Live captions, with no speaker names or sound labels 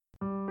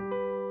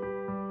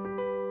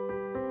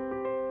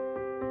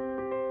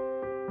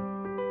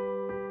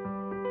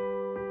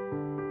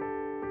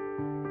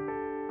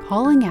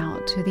Calling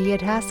out to the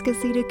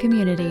Atascocita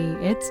community,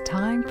 it's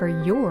time for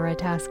your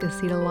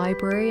Atascocita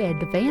Library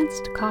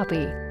Advanced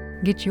Copy.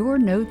 Get your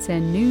notes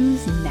and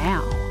news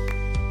now.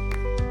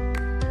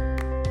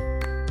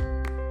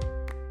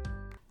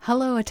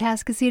 Hello,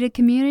 Atascocita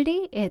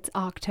community. It's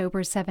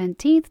October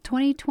 17th,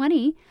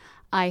 2020.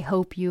 I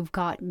hope you've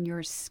gotten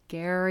your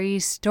scary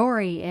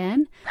story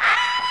in.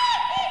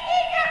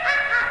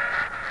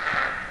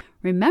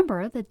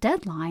 Remember, the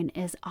deadline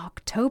is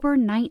October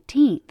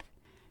 19th.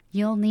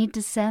 You'll need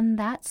to send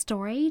that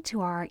story to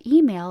our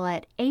email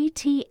at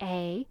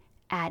ata@hcpl.net.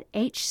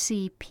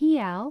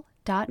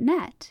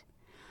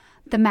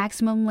 The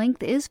maximum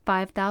length is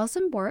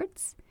 5,000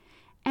 words,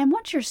 and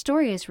once your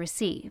story is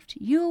received,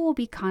 you will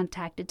be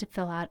contacted to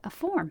fill out a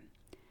form.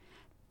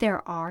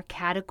 There are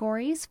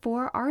categories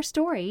for our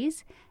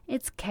stories.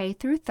 It's K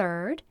through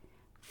 3rd,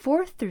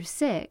 4th through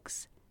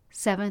 6th,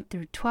 7th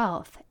through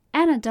 12th,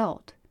 and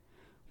adult.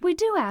 We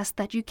do ask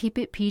that you keep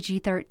it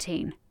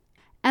PG-13.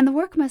 And the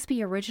work must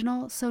be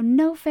original, so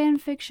no fan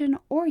fiction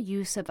or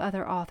use of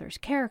other authors'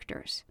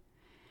 characters.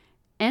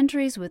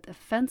 Entries with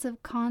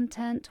offensive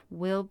content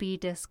will be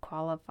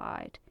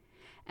disqualified.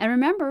 And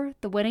remember,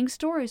 the winning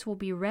stories will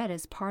be read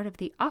as part of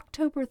the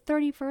October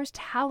 31st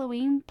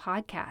Halloween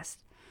podcast.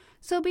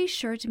 So be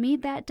sure to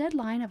meet that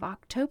deadline of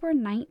October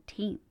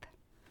 19th.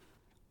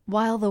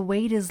 While the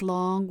wait is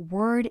long,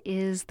 word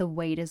is the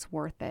wait is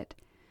worth it.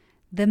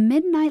 The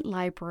Midnight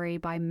Library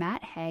by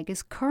Matt Haig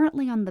is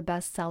currently on the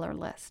bestseller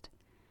list.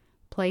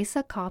 Place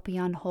a copy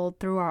on hold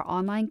through our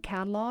online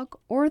catalog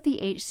or the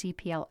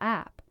HCPL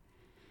app.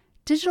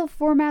 Digital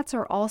formats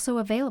are also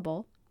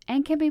available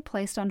and can be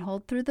placed on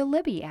hold through the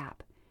Libby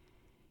app.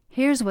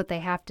 Here's what they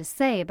have to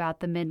say about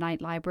the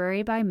Midnight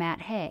Library by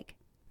Matt Haig.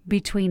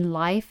 Between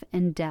life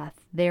and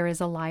death, there is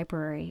a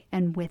library,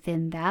 and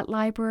within that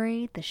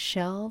library, the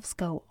shelves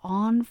go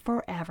on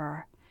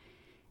forever.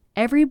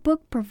 Every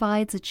book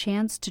provides a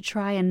chance to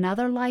try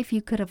another life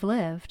you could have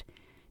lived,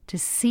 to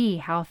see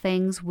how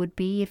things would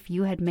be if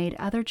you had made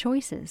other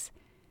choices.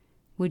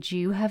 Would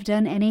you have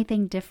done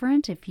anything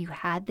different if you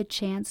had the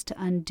chance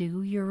to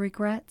undo your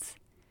regrets?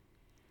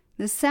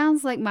 This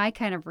sounds like my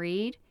kind of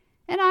read,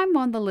 and I'm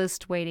on the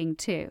list waiting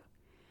too.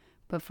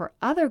 But for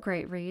other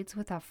great reads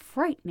with a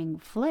frightening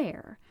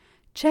flair,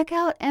 check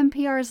out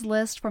NPR's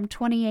list from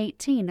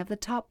 2018 of the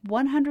top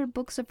 100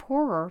 books of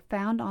horror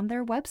found on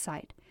their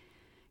website.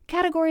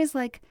 Categories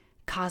like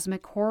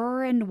cosmic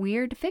horror and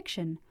weird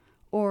fiction,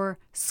 or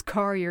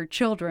Scar Your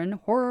Children,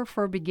 horror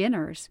for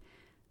beginners.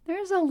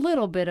 There's a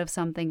little bit of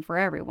something for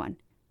everyone.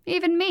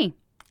 Even me.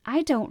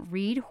 I don't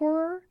read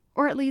horror,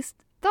 or at least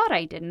thought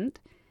I didn't,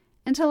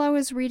 until I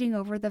was reading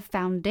over the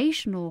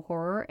foundational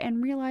horror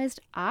and realized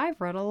I've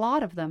read a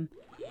lot of them,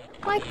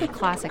 like the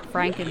classic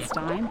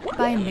Frankenstein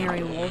by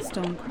Mary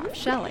Wollstonecraft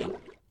Shelley,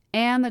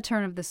 and The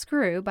Turn of the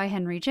Screw by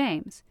Henry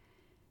James.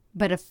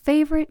 But a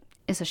favorite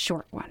is a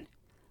short one,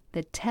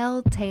 The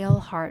Telltale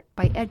Heart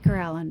by Edgar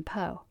Allan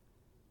Poe.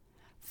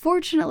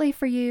 Fortunately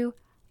for you,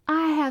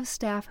 I have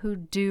staff who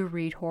do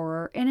read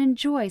horror and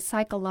enjoy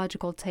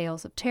psychological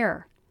tales of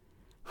terror.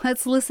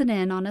 Let's listen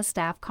in on a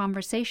staff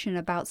conversation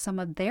about some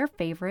of their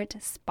favorite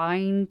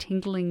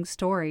spine-tingling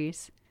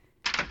stories.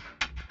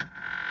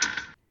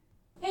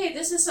 Hey,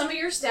 this is some of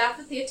your staff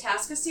at the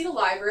Atascocita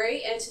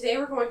Library, and today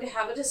we're going to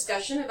have a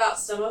discussion about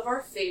some of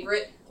our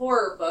favorite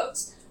horror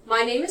books.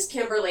 My name is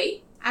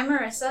Kimberly. I'm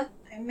Marissa.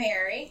 I'm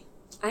Mary.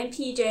 I'm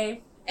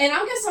PJ. And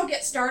I guess I'll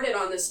get started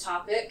on this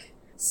topic.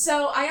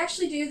 So I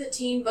actually do the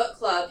teen book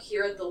club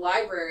here at the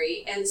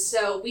library, and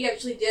so we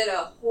actually did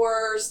a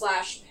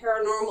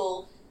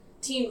horror/paranormal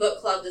teen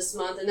book club this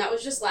month, and that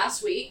was just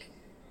last week.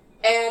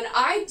 And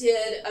I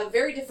did a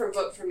very different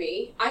book for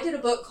me. I did a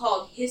book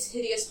called His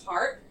Hideous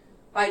Heart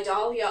by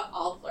Dahlia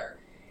Adler.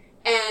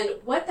 And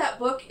what that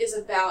book is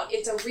about,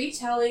 it's a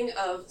retelling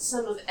of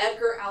some of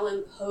Edgar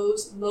Allan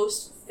Poe's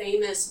most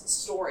famous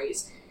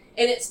stories.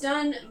 And it's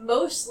done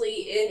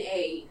mostly in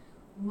a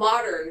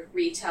modern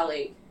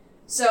retelling.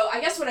 So I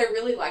guess what I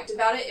really liked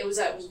about it was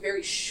that it was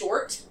very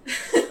short.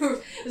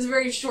 It was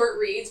very short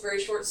reads, very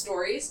short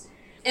stories.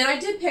 And I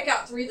did pick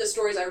out 3 of the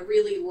stories I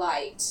really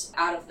liked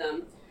out of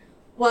them.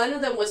 One of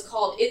them was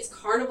called It's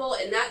Carnival,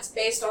 and that's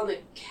based on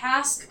the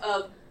cask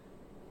of,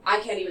 I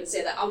can't even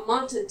say that,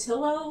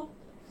 Amontillado?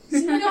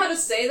 Does anyone know how to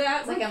say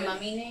that? It's like a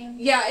mummy name?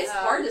 Yeah, it's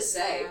hard to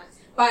say.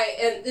 Yeah.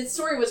 And the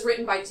story was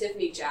written by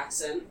Tiffany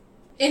Jackson.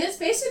 And it's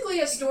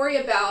basically a story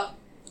about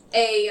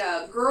a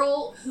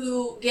girl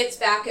who gets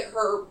back at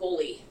her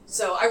bully.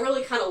 So I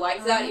really kind of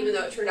liked that, even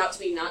though it turned out to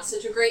be not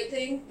such a great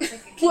thing. It's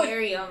like a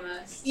Carrie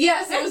almost.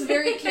 Yes, it was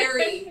very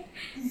Carrie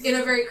in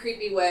a very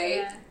creepy way.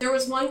 Yeah. There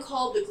was one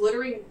called The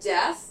Glittering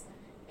Death,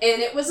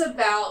 and it was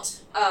about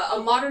a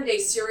modern-day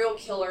serial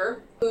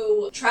killer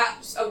who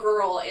traps a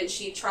girl and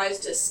she tries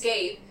to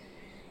escape.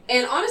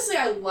 And honestly,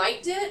 I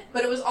liked it,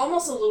 but it was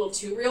almost a little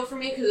too real for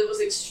me because it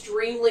was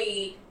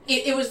extremely...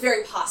 It was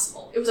very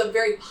possible. It was a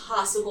very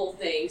possible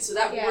thing, so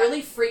that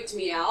really freaked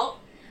me out.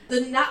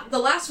 The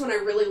last one I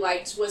really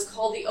liked was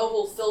called The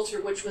Oval Filter,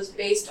 which was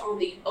based on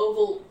the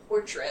Oval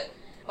Portrait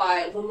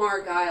by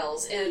Lamar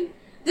Giles. And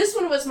This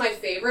one was my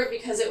favorite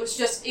because it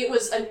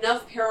was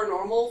enough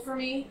paranormal for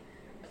me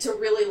to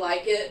really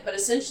like it. But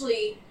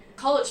essentially,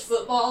 college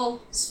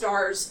football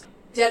stars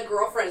dead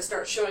girlfriend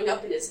starts showing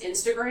up in his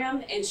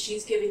Instagram, and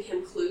she's giving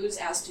him clues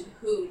as to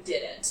who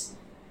did it.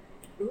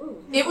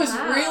 Ooh, it was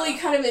really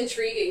kind of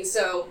intriguing.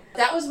 So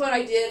that was what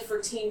I did for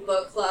Teen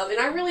Book Club, and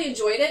I really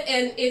enjoyed it.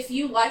 And if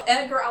you like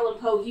Edgar Allan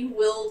Poe, you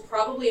will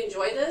probably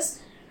enjoy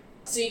this.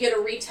 So you get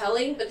a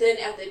retelling, but then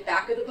at the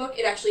back of the book,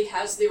 it actually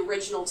has the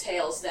original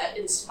tales that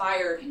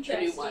inspired the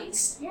new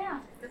ones. Yeah,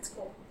 that's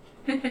cool.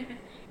 All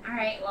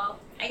right, well,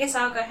 I guess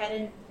I'll go ahead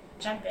and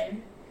jump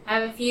in. I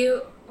have a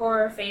few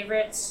horror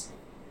favorites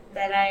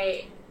that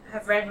I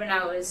have read when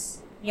I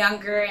was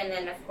younger, and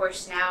then, of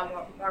course,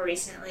 now more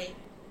recently.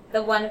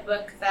 The one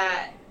book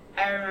that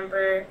I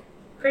remember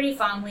pretty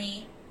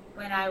fondly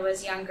when I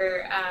was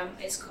younger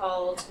is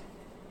called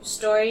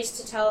Scary Stories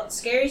to Tell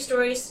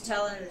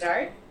in the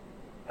Dark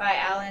by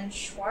Alan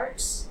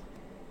Schwartz.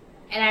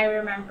 And I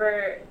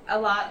remember a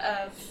lot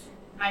of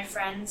my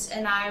friends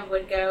and I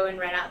would go and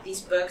rent out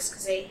these books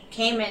because they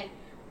came in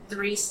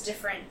 3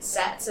 different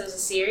sets. It was a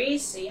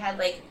series, so you had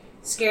like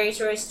Scary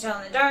Stories to Tell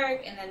in the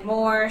Dark, and then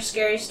more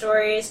Scary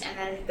Stories, and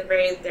then the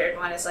very third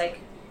one is like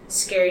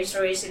Scary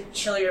Stories to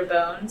Chill Your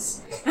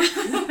Bones.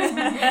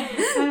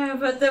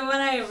 But the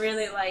one I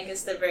really like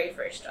is the very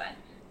first one.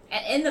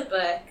 And in the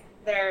book,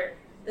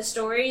 the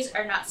stories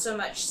are not so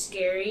much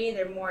scary,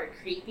 they're more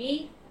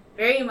creepy.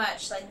 Very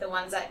much like the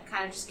ones that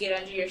kind of just get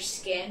under your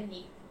skin and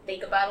you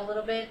think about a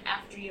little bit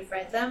after you've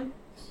read them.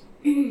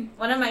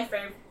 One of my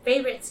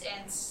favorites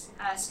in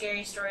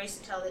Scary Stories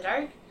to Tell in the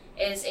Dark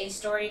is a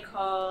story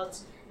called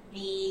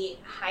The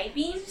High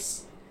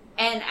Beams.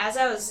 And as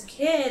I was a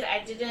kid, I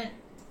didn't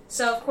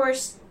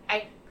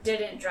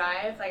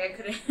drive, like I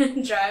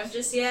couldn't drive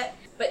just yet.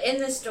 But in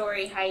the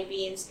story, High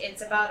Beams,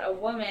 it's about a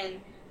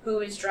woman who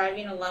is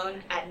driving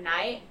alone at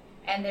night,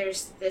 and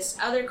there's this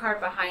other car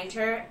behind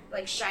her,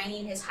 like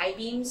shining his high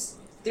beams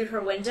through her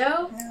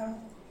window.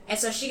 No. And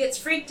so she gets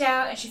freaked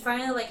out, and she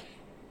finally like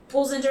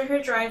pulls into her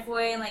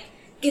driveway and like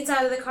gets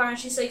out of the car, and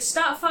she's like,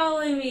 "Stop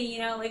following me, you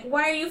know, like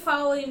why are you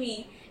following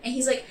me?" And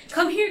he's like,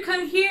 come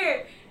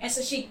here. And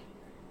so she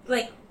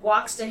like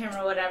walks to him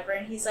or whatever,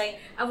 and he's like,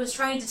 "I was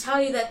trying to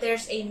tell you that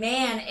there's a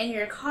man in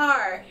your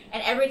car."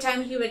 And every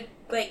time he would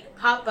like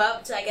pop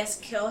up to, I guess,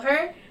 kill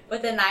her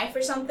with a knife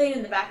or something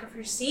in the back of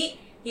her seat,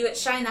 he would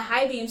shine the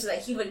high beam so that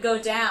he would go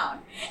down.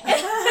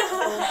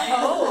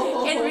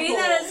 Oh. And reading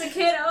that as a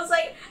kid, I was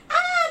like,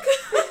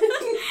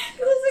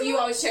 Do you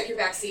always check your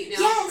back seat now?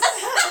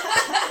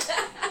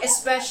 yes.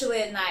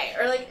 Especially at night,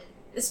 or like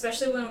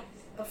especially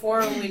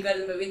before we go to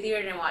the movie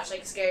theater and watch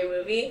like a scary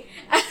movie.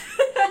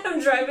 I'm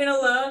driving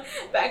alone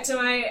back to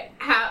my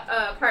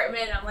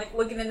apartment, and I'm like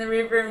looking in the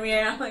rearview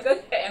mirror, and I'm like,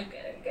 okay, I'm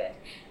good.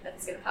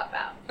 That's gonna pop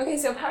out. Okay,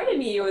 so part of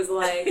me was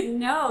like,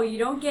 no, you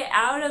don't get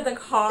out of the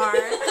car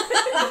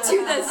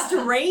to the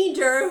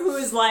stranger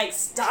who's like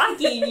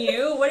stalking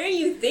you. What are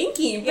you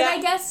thinking? But Yeah.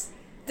 I guess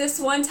this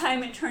one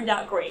time it turned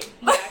out great.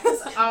 Yeah,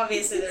 because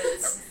obviously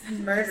there's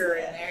murder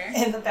in there.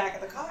 In the back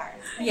of the car.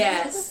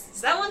 Yes.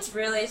 So that one's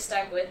really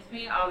stuck with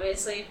me,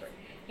 obviously,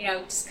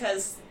 just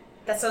because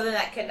that's something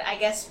that could, I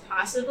guess,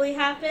 possibly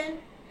happen.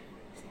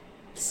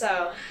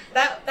 So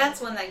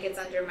that's one that gets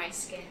under my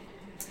skin.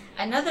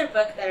 Another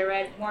book that I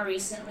read more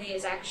recently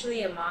is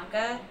actually a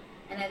manga,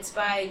 and it's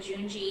by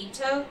Junji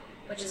Ito,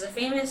 which is a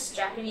famous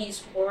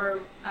Japanese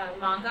horror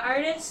manga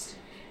artist.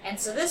 And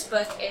so this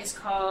book is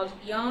called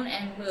Yon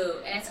and Mu,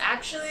 and it's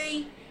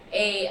actually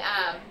a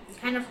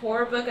kind of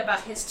horror book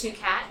about his 2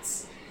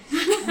 cats.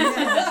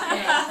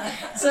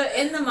 So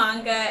in the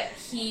manga,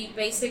 he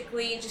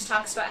basically just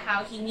talks about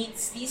how he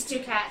meets these 2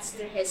 cats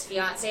through his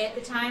fiancée at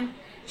the time.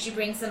 She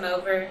brings them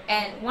over,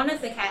 and one of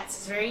the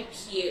cats is very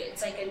cute.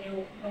 It's like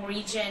a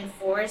Norwegian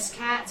forest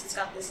cat, so it's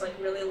got this like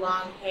really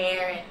long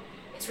hair, and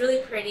it's really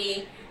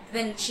pretty.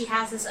 Then she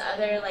has this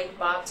other like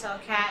bobtail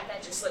cat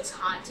that just looks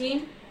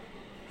haunting.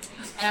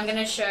 And I'm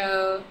gonna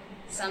show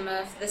some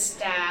of the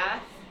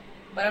staff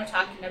what I'm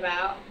talking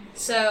about.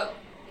 So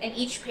in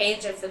each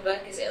page of the book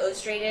is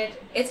illustrated.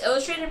 It's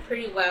illustrated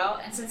pretty well,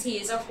 and since he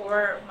is a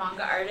horror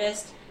manga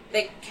artist,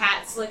 the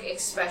cats look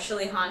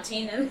especially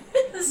haunting in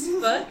this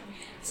book.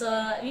 So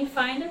let me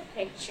find a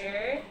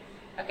picture.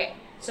 Okay,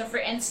 so for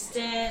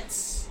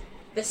instance,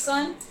 this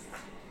one.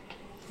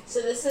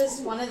 So this is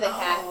one of the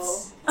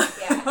cats.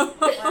 Yeah.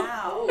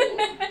 Wow.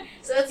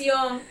 So that's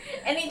Yon.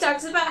 And he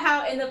talks about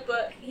how in the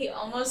book he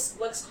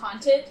almost looks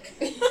haunted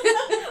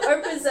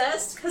or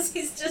possessed because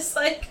he's just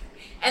like...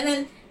 And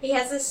then he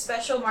has this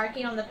special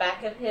marking on the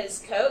back of his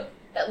coat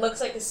that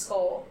looks like a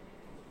skull.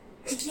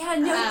 Yeah,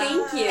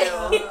 no, thank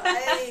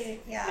you.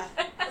 Yeah.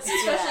 It's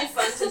especially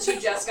fun since you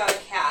just got a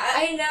cat.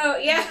 I know,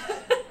 yeah.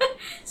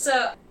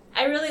 So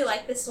I really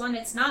like this one.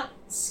 It's not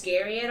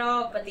scary at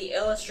all, but the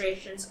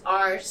illustrations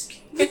are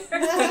scary.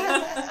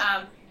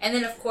 And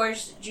then, of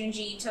course,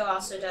 Junji Ito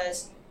also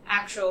does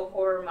actual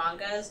horror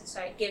mangas, so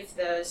I give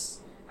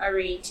those a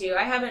read too.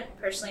 I haven't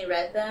personally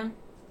read them,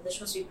 but they're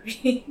supposed to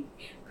be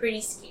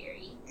pretty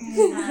scary.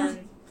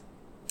 And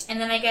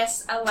then I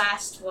guess a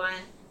last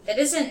one that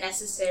isn't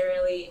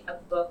necessarily a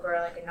book or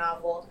like a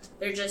novel.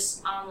 They're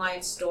just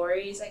online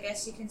stories, I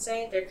guess you can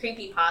say. They're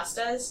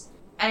creepypastas.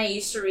 And I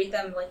used to read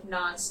them like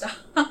nonstop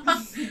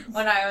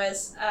when I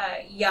was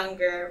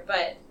younger.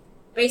 But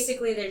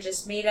basically, they're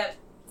just made up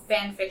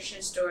fan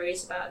fiction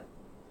stories about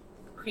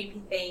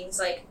creepy things.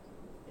 Like,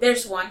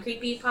 there's one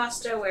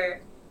creepypasta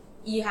where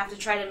you have to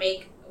try to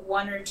make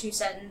 1 or 2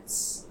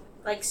 sentences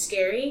like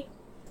scary.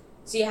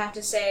 So you have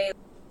to say,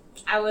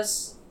 I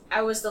was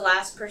the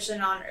last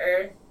person on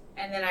Earth,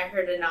 and then I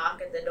heard a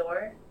knock at the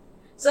door.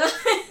 So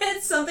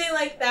it's something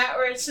like that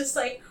where it's just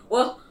like,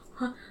 well,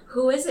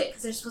 who is it?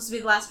 Because they're supposed to be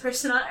the last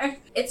person on Earth.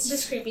 It's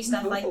just creepy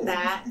stuff like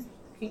that.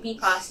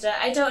 Creepypasta.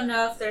 I don't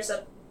know if there's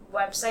a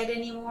website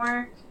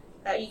anymore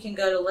that you can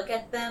go to look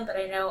at them, but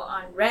I know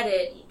on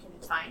Reddit you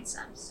can find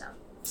some. So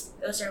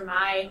those are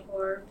my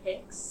horror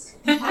picks.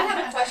 I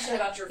have a question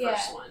about your Yeah.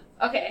 first one.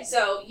 Okay.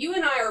 So you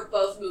and I are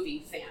both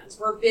movie fans.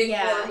 We're big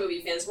Yeah. horror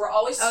movie fans. We're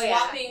always Oh, yeah.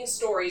 swapping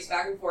stories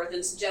back and forth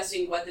and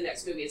suggesting what the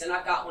next movie is. And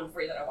I've got one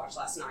for you that I watched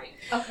last night.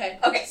 Okay.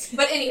 Okay,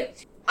 but anyway,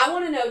 I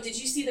want to know, did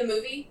you see the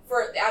movie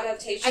for the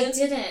adaptation? I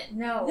didn't.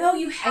 No. No,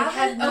 you haven't?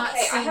 have not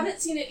okay, I seen-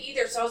 haven't seen it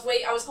either, so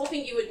I was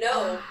hoping you would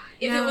know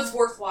if no. it was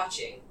worth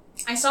watching.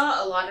 I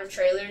saw a lot of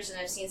trailers and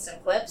I've seen some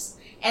clips,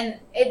 and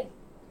it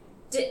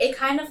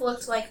kind of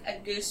looked like a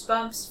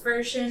Goosebumps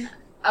version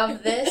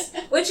of this,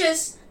 which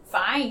is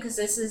fine because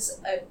this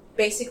is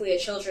basically a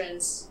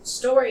children's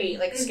story,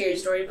 like scary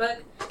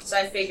storybook. So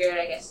I figured,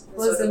 I guess, this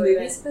Was the would've movie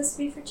been- supposed to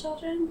be for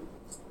children?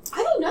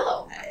 I don't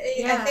know. I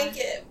Yeah. think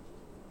it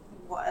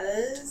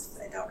was.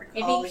 I don't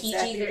Maybe recall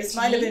exactly. It PG-13?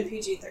 might have been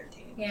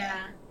PG-13.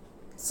 Yeah.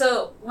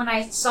 So when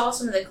I saw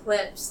some of the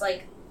clips,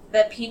 like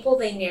the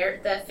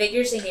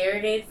figures they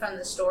narrated from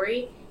the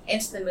story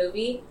into the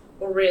movie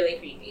were really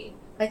creepy.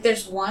 Like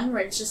there's one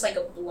where it's just like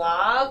a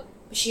blob,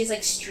 but she has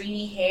like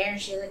stringy hair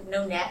and she has like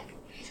no neck,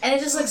 and it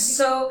just looks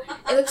so.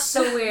 It looks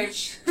so weird.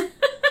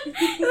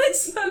 It looks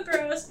so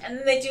gross. And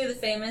then they do the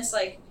famous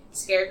like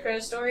scarecrow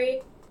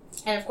story,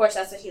 and of course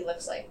that's what he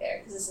looks like there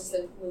because this is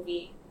the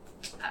movie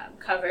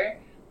cover.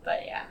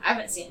 But yeah, I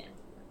haven't seen it.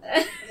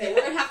 Okay,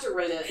 we're going to have to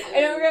rent it. and I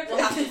know we're we'll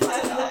gonna have to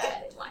find out.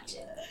 watch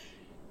it.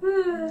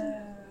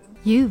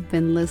 You've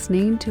been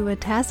listening to a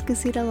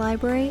Atascocita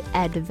Library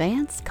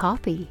Advance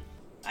Copy.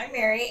 I'm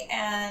Mary,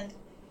 and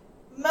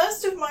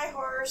most of my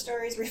horror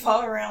stories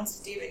revolve around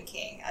Stephen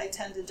King. I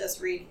tend to just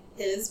read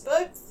his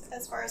books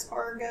as far as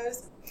horror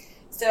goes.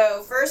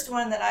 So, first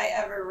one that I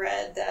ever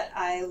read that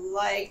I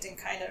liked and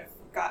kind of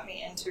got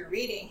me into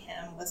reading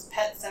him was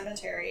Pet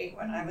Sematary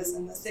when I was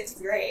in the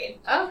 6th grade.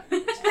 Oh, I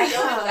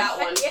know that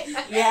one.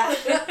 Yeah.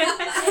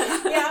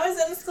 Yeah, I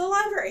was in the school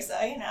library, so,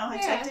 I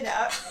checked it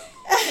out.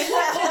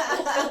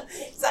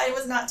 So I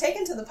was not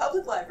taken to the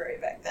public library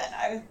back then.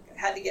 I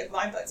had to get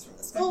my books from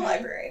the school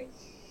library.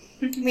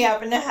 We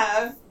happened to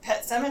have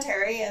Pet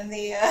Sematary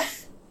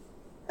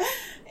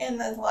in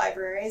the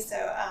library, so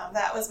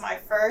that was my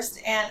first,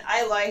 and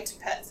I liked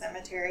Pet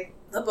Sematary,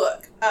 the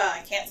book.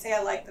 I can't say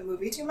I liked the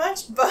movie too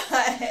much, but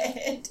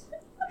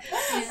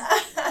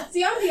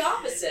See, I'm the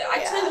opposite.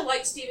 I Yeah. tend to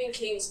like Stephen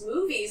King's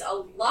movies a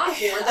lot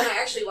more than I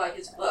actually like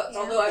his books,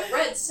 although I've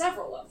read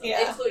several of them,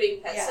 Yeah.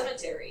 including Pet Yeah.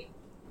 Sematary.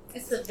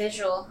 it's the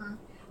visual, huh?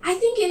 I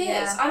think it is.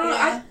 Yeah. I don't know.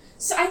 Yeah.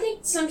 I think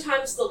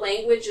sometimes the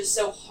language is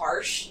so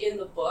harsh in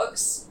the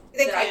books.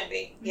 They that can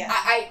be, yeah.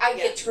 I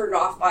get turned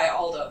off by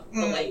all the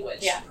Mm, language,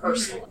 yeah.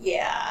 personally.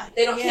 Yeah.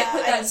 They can't Yeah,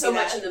 put I that can so see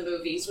much that. in the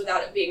movies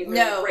without it being really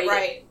No, rated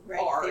right.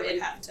 R. They would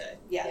and- have to.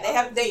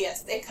 Yeah.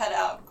 They cut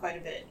out quite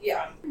a bit.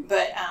 Yeah.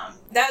 But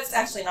that's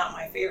actually not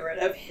my favorite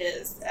of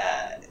his.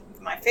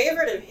 My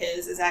favorite of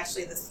his is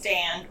actually The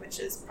Stand, which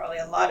is probably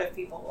a lot of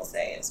people will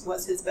say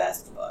was his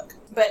best book.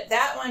 But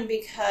that one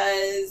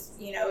because,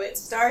 it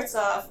starts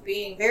off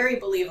being very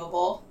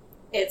believable.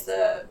 It's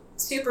a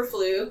super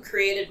flu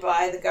created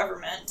by the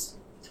government,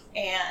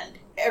 and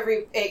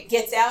it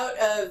gets out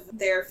of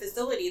their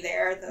facility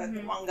there.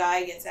 The one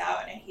guy gets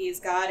out and he's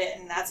got it,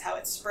 and that's how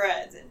it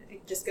spreads.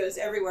 It just goes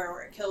everywhere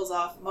where it kills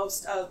off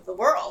most of the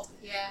world.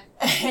 Yeah.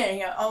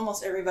 And,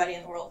 almost everybody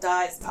in the world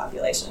dies. The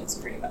population is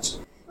pretty much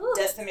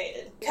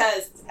decimated.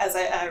 Because, as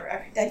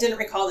I didn't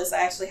recall this,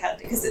 I actually had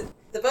to, because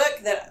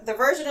the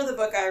version of the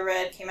book I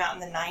read came out in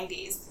the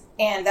 90s.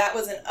 And that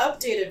was an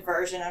updated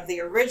version of the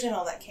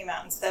original that came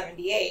out in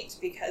 78,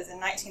 because in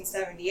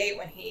 1978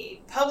 when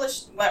he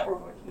published, or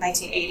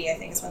 1980 I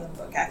think is when the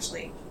book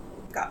actually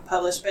got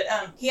published, but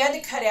he had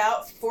to cut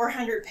out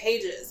 400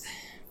 pages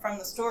from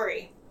the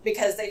story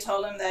because they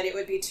told him that it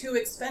would be too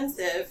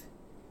expensive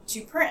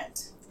to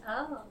print.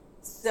 Oh.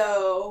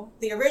 So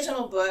the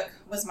original book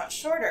was much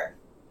shorter,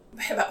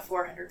 by about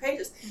 400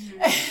 pages.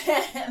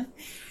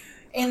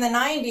 In the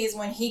 90s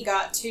when he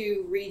got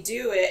to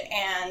redo it,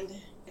 and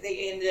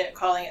they ended up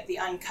calling it the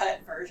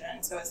uncut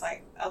version, so it's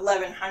like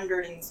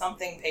 1,100 and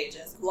something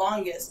pages,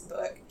 longest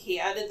book. He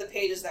added the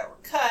pages that were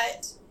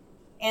cut,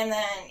 and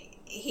then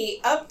he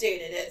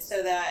updated it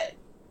so that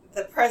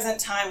the present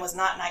time was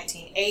not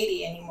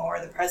 1980 anymore,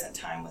 the present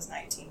time was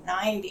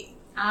 1990.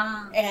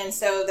 And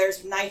so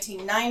there's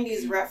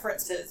 1990s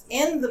references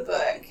in the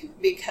book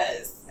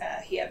because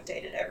he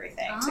updated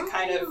everything to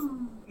kind of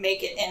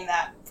make it in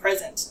that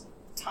present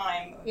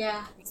time.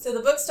 Yeah. So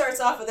the book starts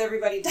off with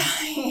everybody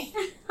dying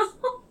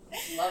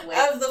Lovely.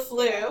 of the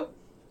flu.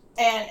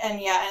 And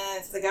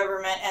it's the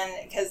government,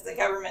 and because the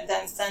government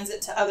then sends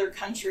it to other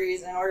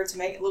countries in order to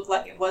make it look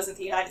like it wasn't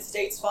the United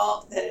States'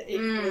 fault, that it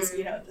was,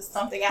 just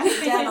something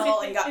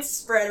accidental and got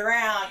spread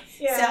around.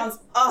 Yeah. Sounds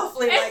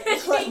awfully like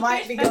what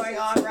might be going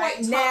on right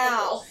Quite now.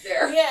 topical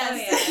there.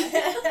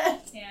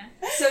 Yes. Yeah.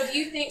 So do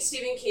you think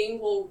Stephen King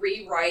will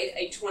rewrite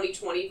a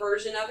 2020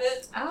 version of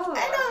it? Oh.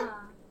 I don't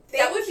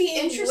That would be He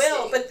interesting.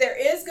 Will, but there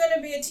is going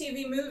to be a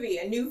TV movie,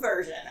 a new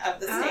version of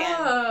The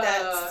Stand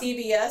that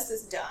CBS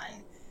has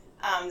done.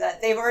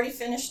 That they've already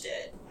finished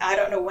it. I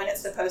don't know when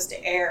it's supposed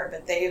to air,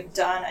 but they've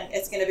done, and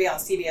it's going to be on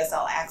CBS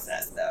All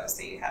Access though,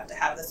 so you have to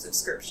have the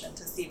subscription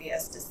to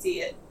CBS to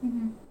see it.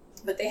 Mm-hmm.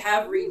 But they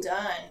have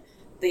redone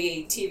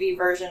the TV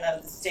version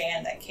of The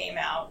Stand that came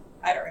out.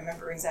 I don't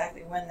remember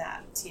exactly when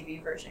that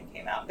TV version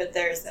came out, but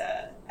there's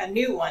a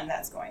new one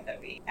that's going to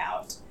be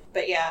out.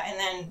 But yeah, and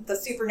then the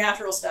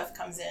supernatural stuff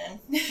comes in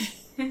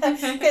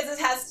because it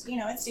has,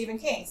 it's Stephen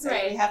King, so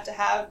Right. we have to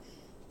have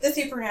the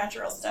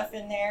supernatural stuff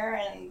in there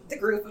and the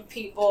group of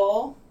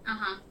people.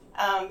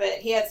 But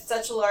he had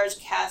such a large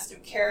cast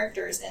of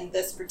characters in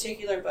this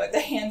particular book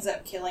that he ends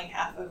up killing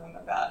half of them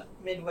about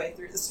midway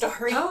through the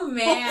story. Oh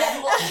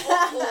man.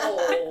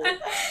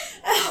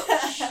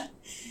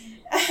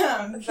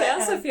 I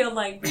also feel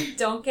like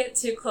don't get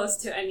too close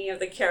to any of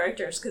the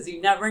characters because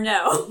you never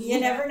know. You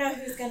never know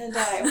who's going to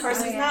die. Of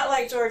course, he's not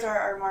like George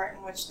R.R.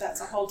 Martin, which that's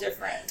a whole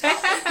different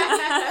topic.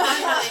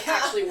 I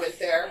actually went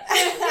there.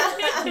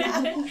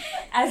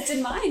 As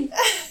did mine.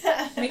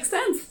 Makes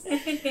sense.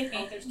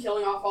 Authors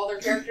killing off all their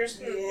characters.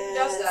 Who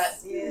does that?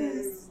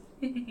 Yes.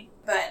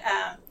 But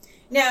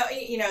no,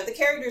 the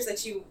characters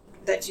that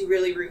you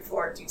really root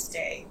for do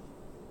stay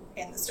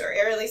in the story,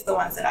 or at least the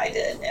ones that I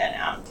did,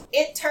 and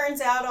it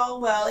turns out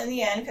all well in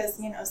the end because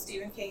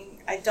Stephen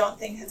King, I don't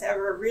think has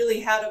ever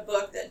really had a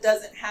book that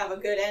doesn't have a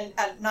good end,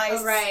 a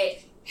nice,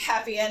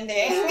 happy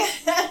ending.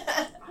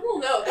 I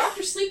don't know.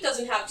 Dr. Sleep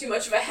doesn't have too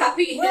much of a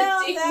happy ending.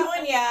 That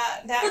one,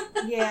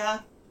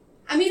 yeah.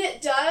 I mean,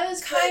 it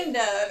does, Kind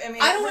of. I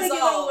mean, I don't want to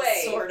give it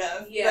away. Sort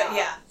of. Yeah. But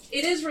yeah.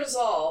 It is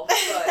resolved,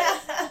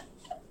 but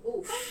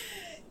oof.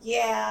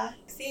 Yeah.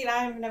 See,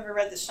 I've never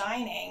read The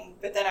Shining,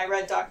 but then I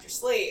read Dr.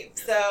 Sleep,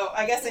 so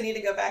I guess I need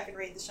to go back and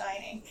read The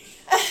Shining.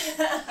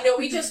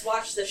 We just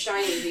watched The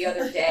Shining the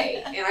other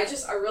day, and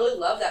I really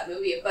love that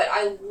movie, but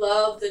I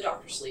love the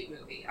Dr. Sleep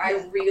movie.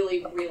 I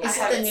really, really Is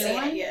it haven't the new seen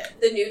one? it. Yet.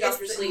 The new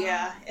Dr. Sleep.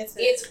 Yeah.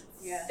 It's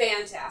yeah.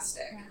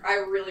 fantastic. I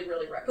really,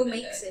 really Who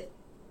recommend makes it?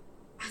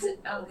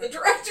 The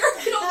director.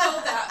 I don't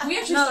know that. We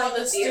actually No, saw like the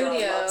the theater.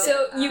 studio. I loved it.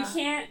 So you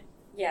can't,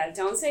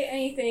 don't say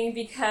anything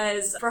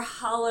because for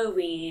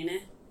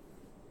Halloween,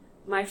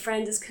 my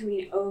friend is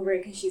coming over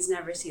because she's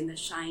never seen The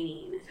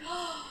Shining.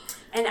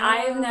 And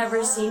I've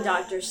never seen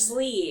Dr.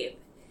 Sleep.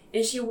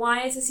 And she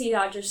wanted to see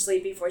Dr.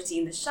 Sleep before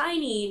seeing The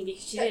Shining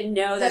because she didn't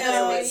know that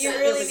there was, you there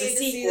really was a need to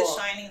see sequel.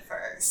 The Shining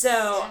first.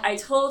 So I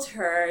told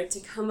her to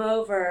come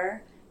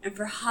over, and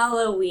for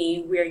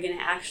Halloween, we're going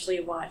to actually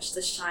watch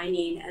The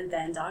Shining and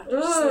then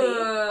Dr. Sleep.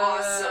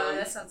 Awesome.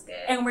 That sounds good.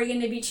 And we're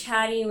going to be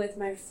chatting with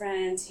my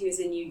friend who's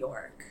in New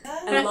York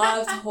and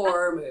loves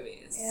horror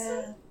movies.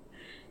 Yeah.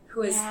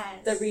 Who is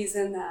Yes. the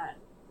reason that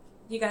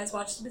you guys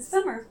watched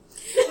Midsummer.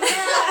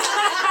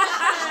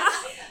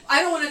 I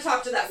don't want to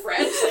talk to that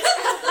friend.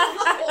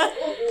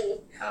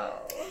 Oh.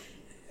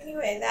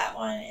 Anyway, that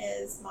one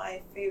is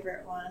my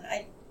favorite one.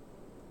 I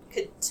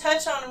could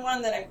touch on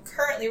one that I'm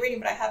currently reading,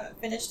 but I haven't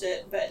finished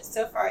it. But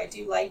so far, I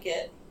do like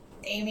it.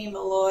 Amy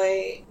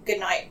Malloy,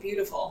 Goodnight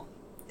Beautiful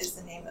is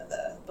the name of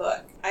the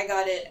book. I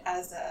got it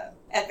as a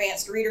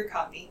advanced reader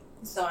copy,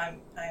 so I'm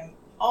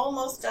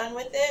almost done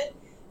with it.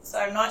 So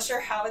I'm not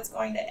sure how it's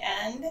going to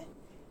end,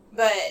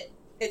 but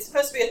it's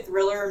supposed to be a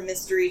thriller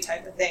mystery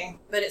type of thing.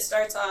 But it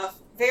starts off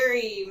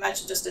very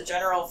much just a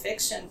general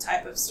fiction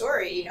type of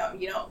story.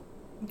 You don't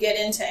get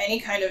into any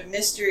kind of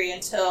mystery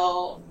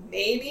until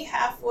maybe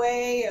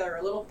halfway or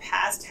a little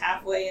past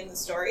halfway in the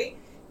story,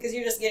 because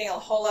you're just getting a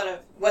whole lot of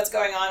what's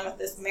going on with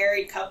this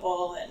married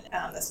couple,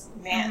 and this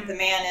man. The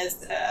man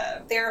is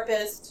a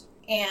therapist,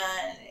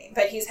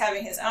 but he's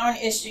having his own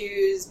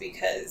issues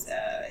because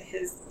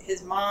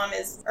his mom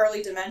is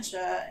early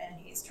dementia, and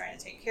he's trying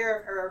to take care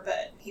of her.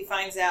 But he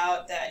finds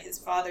out that his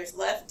father's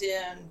left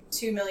him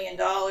 $2 million,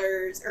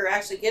 or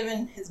actually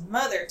given his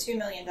mother $2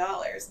 million.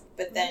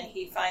 But then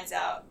he finds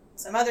out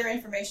some other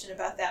information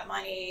about that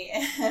money,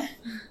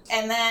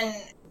 and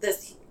then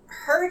this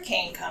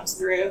hurricane comes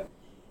through,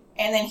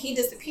 and then he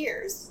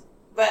disappears.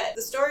 But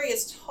the story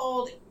is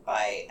told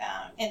by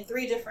in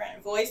 3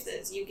 different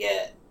voices. You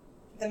get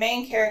the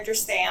main character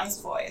Sam's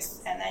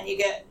voice, and then you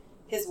get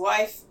his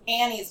wife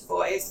Annie's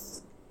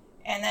voice,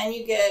 and then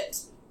you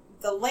get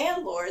the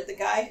landlord, the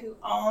guy who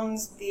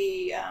owns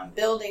the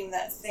building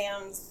that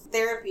Sam's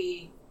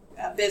therapy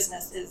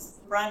business is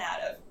run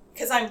out of.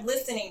 because I'm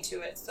listening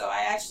to it, so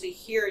I actually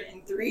hear it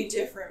in 3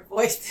 different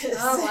voices.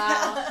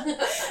 Oh,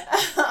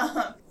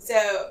 wow.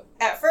 So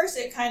at first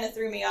it kind of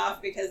threw me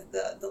off because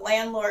the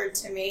landlord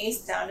to me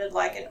sounded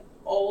like an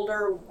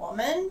older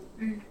woman.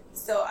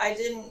 So I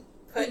didn't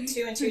put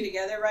 2 and 2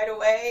 together right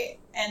away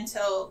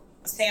until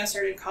Sam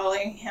started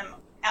calling him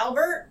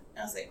Albert.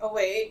 I was like, oh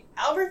wait,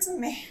 Albert's a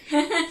man. So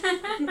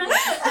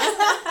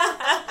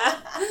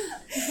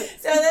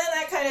then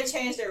that kind of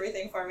changed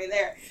everything for me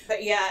there.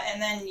 But yeah, and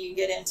then you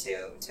get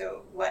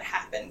into what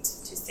happened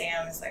to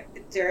Sam. It's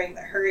like during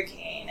the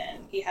hurricane,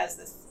 and he has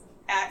this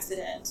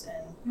accident,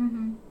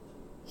 and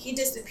he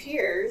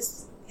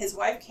disappears. His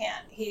wife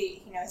can't.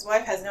 His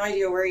wife has no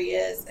idea where he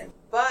is,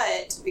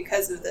 but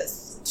because of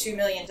this $2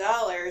 million,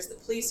 the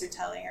police are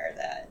telling her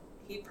that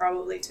he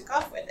probably took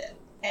off with it.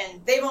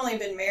 And they've only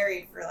been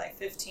married for like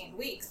 15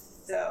 weeks,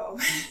 so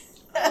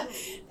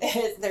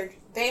they're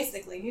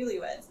basically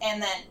newlyweds.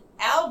 And then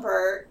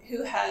Albert,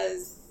 who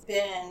has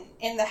been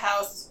in the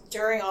house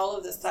during all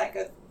of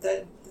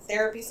the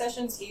therapy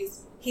sessions,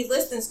 he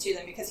listens to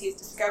them because he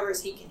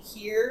discovers he can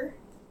hear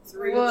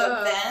through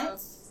the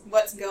vents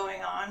what's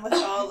going on with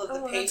all of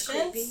the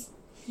patients.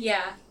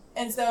 Yeah.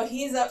 And so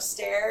he's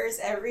upstairs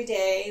every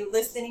day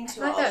listening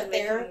to all the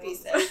therapy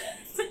sessions.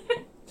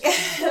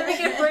 That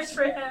make it worse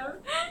for him.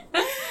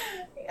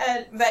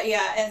 But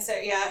yeah, and so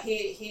yeah,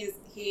 he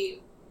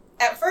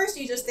at first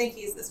you just think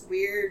he's this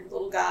weird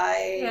little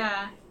guy.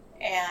 Yeah.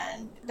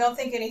 And don't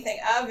think anything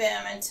of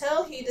him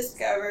until he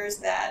discovers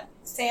that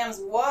Sam's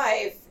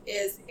wife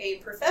is a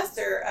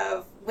professor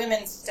of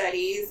women's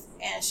studies,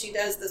 and she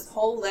does this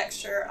whole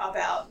lecture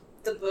about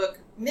the book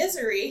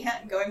Misery,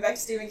 going back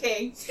to Stephen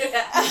King,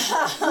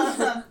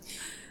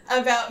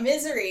 about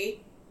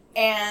misery.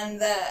 And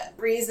the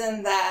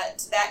reason that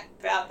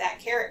about that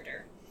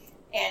character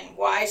and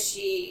why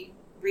she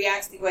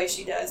reacts the way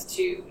she does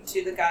to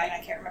the guy, and I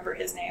can't remember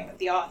his name, but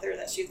the author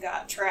that she's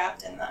got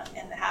trapped in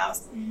the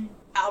house.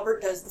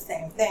 Albert does the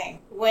same thing.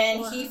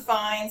 When he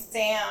finds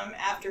Sam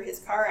after his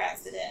car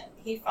accident,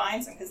 he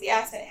finds him because the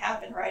accident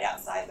happened right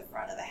outside the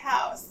front of the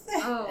house.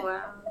 Oh,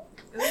 wow.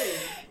 Ooh.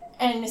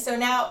 And so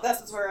now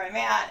that's where I'm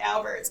at.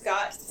 Albert's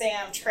got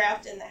Sam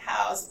trapped in the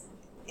house.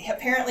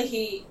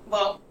 Apparently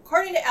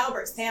according to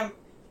Albert, Sam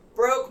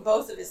broke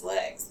both of his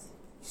legs.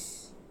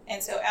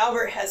 And so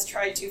Albert has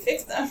tried to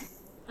fix them.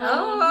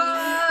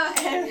 Oh.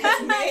 And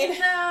has made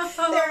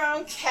their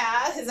own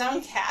his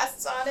own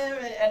casts on him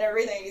and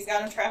everything. He's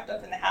got him trapped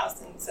up in the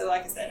house. And so,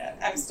 like I said,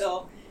 I'm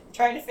still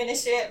trying to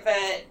finish it,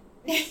 but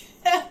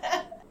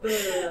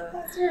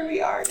that's where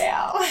we are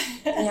now.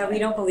 Yeah, we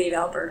don't believe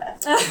Albert.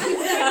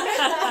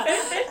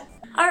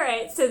 All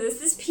right, so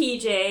this is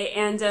PJ,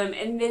 and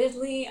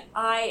admittedly,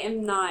 I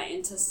am not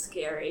into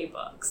scary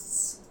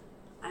books.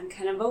 I'm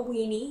kind of a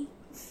weenie.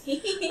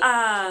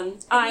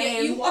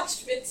 You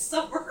watched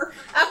Midsummer.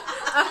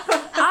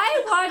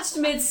 I watched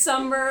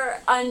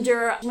Midsummer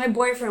under my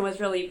boyfriend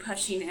was really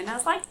pushing it, and I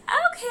was like,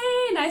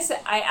 okay. And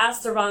I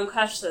asked the wrong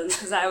questions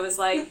because I was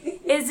like,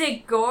 is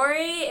it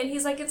gory? And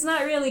he's like, it's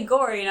not really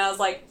gory, and I was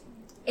like,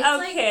 It's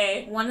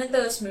okay. like one of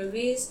those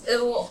movies.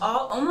 It will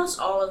almost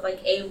all of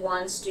like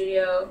A1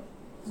 studio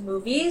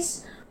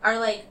movies are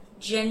like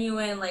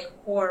genuine like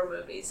horror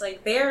movies.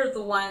 Like they're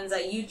the ones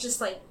that you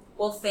just like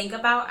will think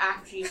about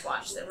after you've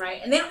watched them, right?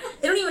 And they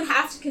don't even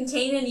have to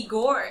contain any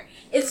gore.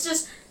 It's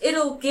just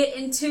it'll get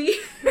into you.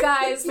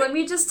 Guys, let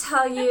me just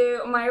tell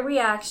you my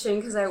reaction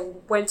because I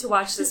went to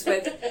watch this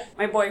with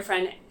my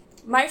boyfriend.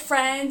 My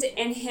friend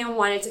and him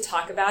wanted to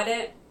talk about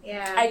it.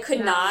 Yeah. I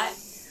could not.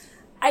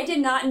 I did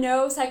not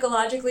know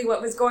psychologically what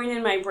was going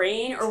in my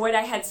brain or what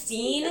I had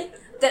seen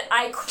that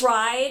I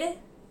cried.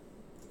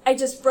 I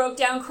just broke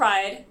down,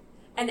 cried,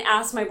 and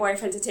asked my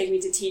boyfriend to take me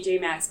to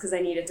TJ Maxx because I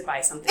needed to buy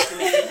something to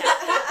make me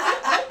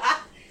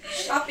happy.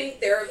 Shopping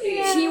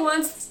therapy. He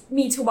wants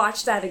me to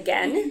watch that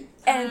again,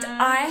 and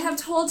I have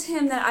told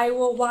him that I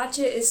will watch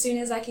it as soon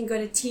as I can go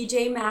to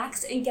TJ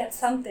Maxx and get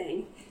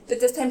something. But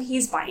this time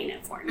he's buying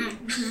it for me.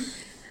 Mm-hmm.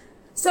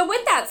 So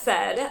with that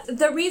said,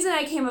 the reason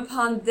I came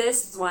upon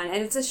this one,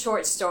 and it's a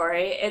short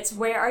story, it's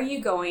Where Are You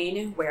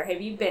Going? Where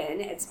Have You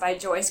Been? It's by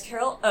Joyce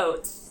Carol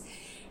Oates.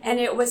 And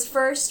it was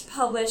first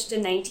published in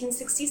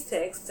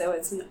 1966, so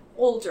it's an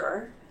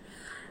older.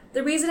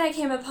 The reason I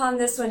came upon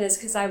this one is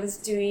because I was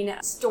doing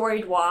a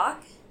storied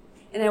walk,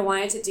 and I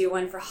wanted to do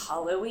one for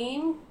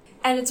Halloween.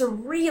 And it's a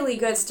really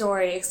good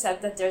story,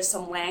 except that there's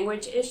some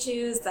language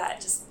issues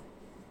that just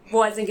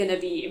wasn't going to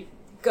be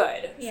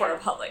good for a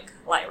public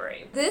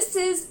library. This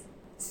is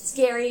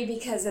scary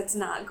because it's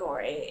not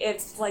gory.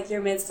 It's like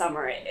your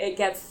Midsummer. It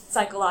gets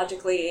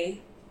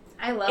psychologically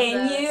I love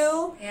in those.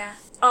 you. Yeah.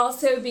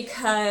 Also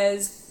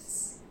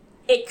because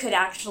it could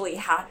actually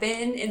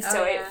happen, and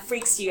so it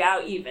freaks you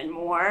out even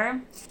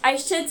more. I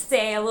should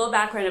say a little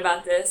background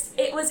about this.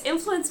 It was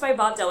influenced by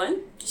Bob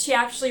Dylan. She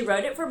actually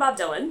wrote it for Bob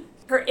Dylan.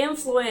 Her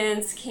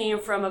influence came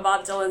from a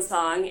Bob Dylan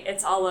song,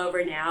 It's All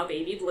Over Now,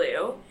 Baby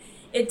Blue.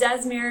 It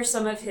does mirror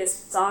some of his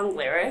song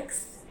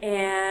lyrics,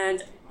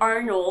 and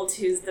Arnold,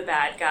 who's the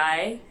bad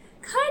guy,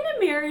 kind of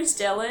mirrors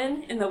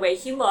Dylan in the way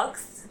he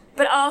looks.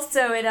 But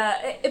also,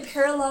 it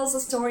parallels the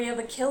story of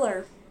a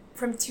killer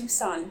from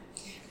Tucson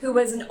who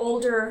was an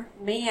older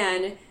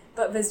man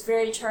but was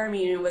very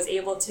charming and was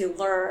able to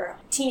lure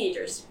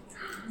teenagers,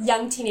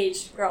 young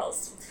teenage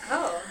girls.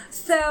 Oh.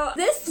 So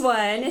this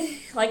one,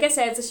 like I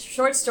said, it's a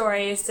short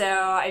story, so,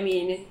 I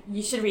mean,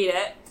 you should read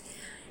it.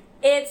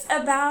 It's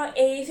about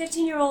a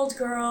 15-year-old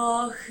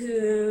girl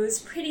who's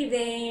pretty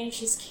vain,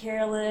 she's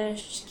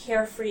careless,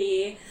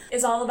 carefree,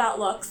 is all about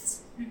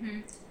looks,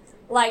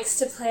 likes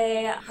to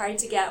play hard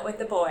to get with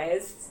the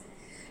boys.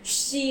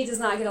 She does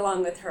not get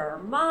along with her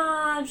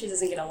mom, she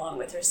doesn't get along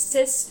with her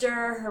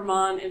sister. Her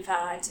mom, in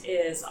fact,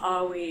 is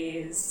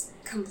always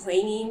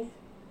complaining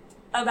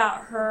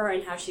about her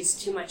and how she's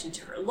too much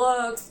into her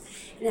looks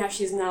and how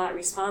she's not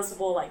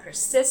responsible like her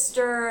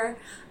sister.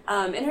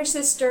 And her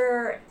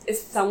sister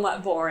is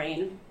somewhat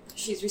boring.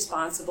 She's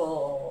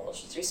responsible,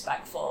 she's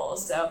respectful,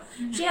 so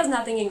she has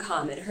nothing in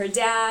common. Her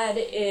dad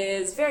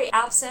is very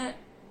absent,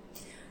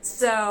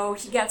 so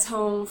he gets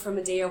home from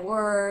a day of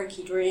work,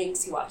 he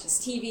drinks, he watches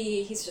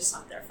TV, he's just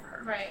not there for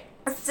her. Right.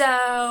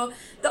 So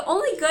the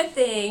only good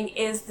thing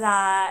is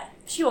that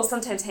she will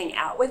sometimes hang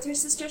out with her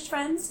sister's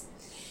friends,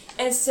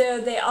 and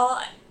so they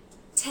all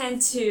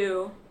tend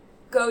to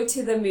go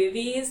to the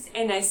movies,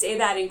 and I say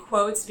that in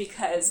quotes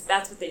because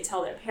that's what they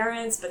tell their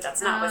parents, but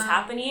that's not what's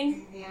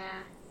happening.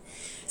 Yeah.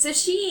 So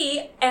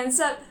she ends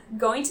up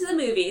going to the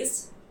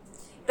movies,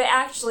 but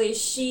actually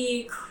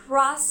she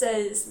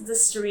crosses the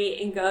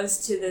street and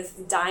goes to this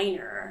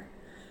diner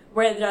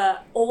where the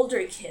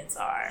older kids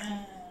are,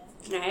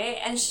 right?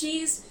 And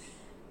she's,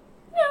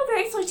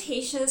 very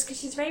flirtatious because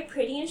she's very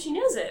pretty and she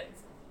knows it.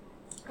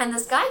 And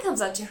this guy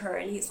comes up to her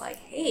and he's like,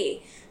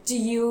 hey, do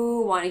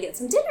you want to get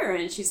some dinner?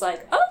 And she's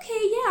like,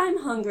 okay, yeah, I'm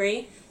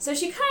hungry. So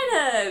she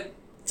kind of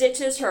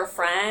ditches her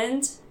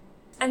friend,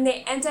 and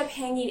they end up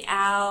hanging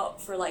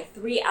out for like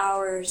 3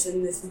 hours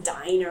in this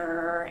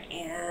diner,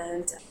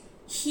 and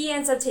he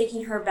ends up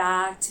taking her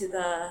back to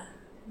the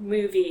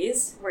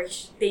movies where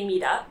they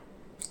meet up.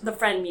 The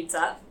friend meets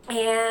up,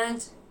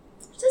 and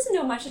she doesn't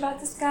know much about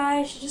this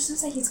guy. She just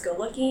knows that he's good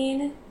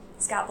looking.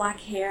 He's got black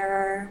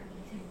hair.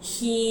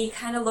 He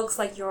kind of looks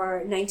like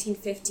your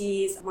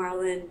 1950s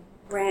Marlon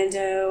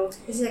Brando.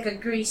 Is he like a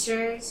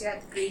greaser? He's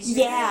got the greaser.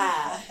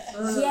 Yeah.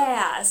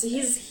 Yeah. So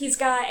he's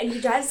got, and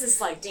he drives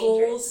this like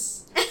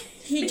Dangerous. gold.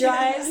 He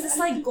drives this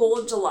like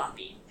gold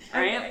jalopy.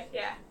 Right? Okay,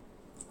 yeah.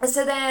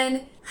 So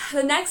then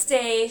the next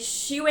day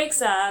she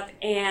wakes up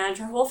and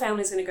her whole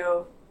family's gonna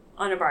go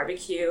on a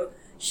barbecue.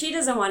 She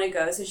doesn't want to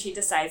go, so she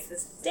decides to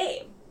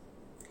stay.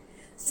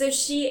 So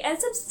she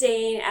ends up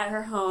staying at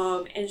her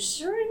home, and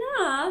sure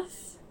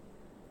enough,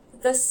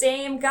 the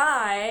same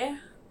guy,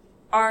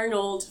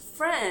 Arnold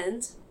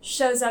friend,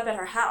 shows up at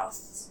her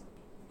house.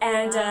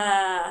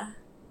 And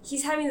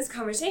he's having this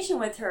conversation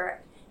with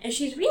her, and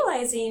she's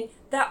realizing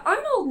that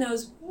Arnold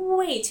knows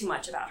way too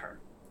much about her.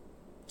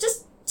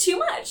 Just too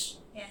much.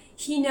 Yeah.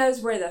 He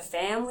knows where the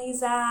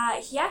family's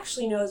at. He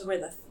actually knows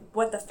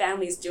what the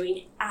family's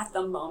doing at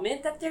the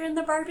moment that they're in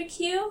the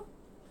barbecue.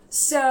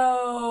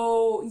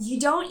 So you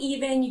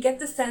get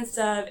the sense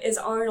of, is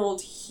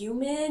Arnold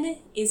human?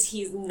 Is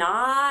he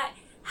not?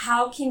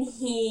 How can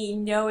he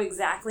know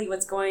exactly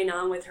what's going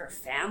on with her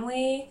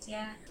family?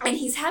 Yeah. And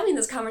he's having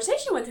this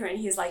conversation with her, and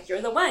he's like,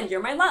 you're the one,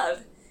 you're my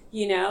love.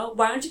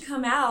 Why don't you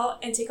come out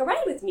and take a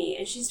ride with me?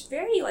 And she's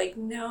very like,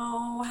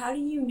 no, how do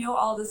you know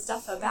all this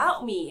stuff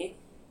about me?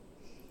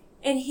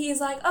 And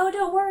he's like, oh,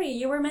 don't worry,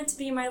 you were meant to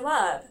be my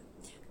love.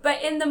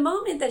 But in the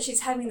moment that she's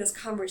having this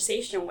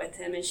conversation with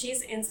him, and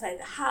she's inside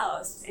the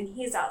house and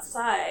he's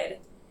outside,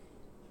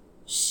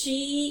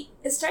 she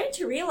is starting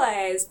to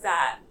realize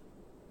that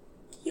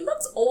he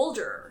looks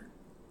older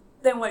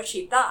than what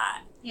she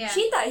thought. Yeah.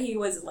 She thought he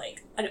was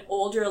like an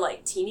older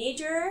like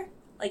teenager,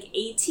 like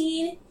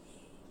 18.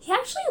 He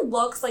actually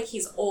looks like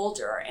he's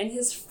older, and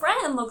his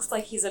friend looks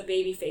like he's a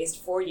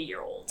baby-faced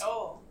 40-year-old.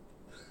 Oh.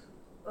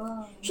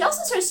 She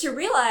also starts to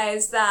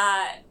realize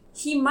that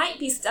he might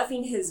be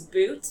stuffing his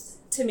boots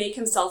to make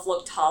himself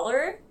look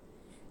taller,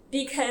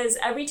 because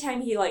every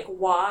time he like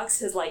walks,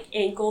 his like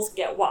ankles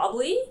get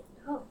wobbly.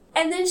 Oh.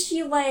 And then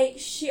she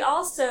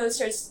also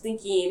starts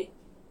thinking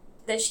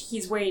that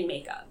he's wearing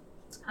makeup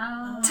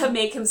to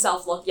make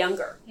himself look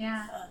younger.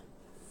 Yeah.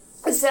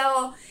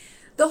 So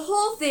the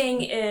whole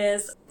thing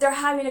is they're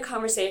having a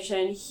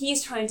conversation.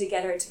 He's trying to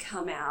get her to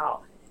come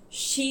out.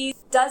 She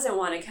doesn't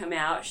want to come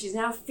out. She's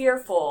now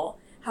fearful.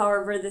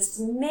 However, this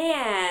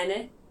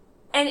man,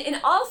 and in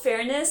all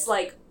fairness,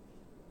 like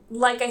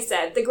I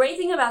said, the great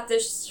thing about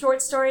this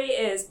short story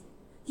is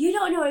you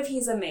don't know if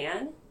he's a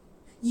man.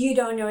 You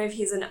don't know if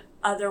he's an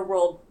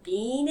otherworld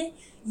being.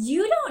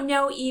 You don't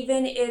know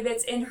even if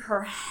it's in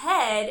her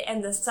head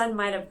and the sun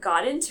might have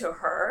gotten to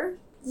her.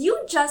 You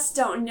just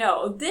don't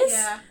know.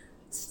 This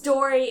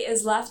story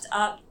is left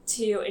up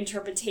to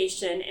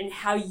interpretation and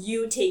how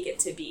you take it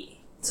to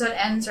be. So it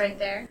ends right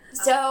there?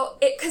 So,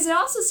 because it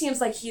also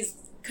seems like he's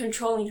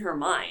controlling her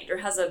mind, or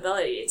has the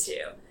ability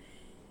to.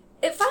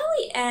 It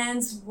finally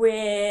ends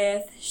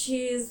with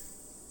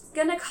she's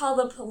gonna call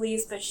the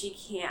police, but she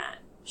can't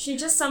She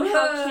just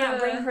somehow can't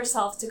bring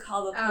herself to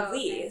call the Oh,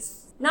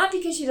 police. Not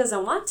because she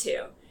doesn't want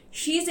to.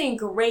 She's in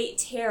great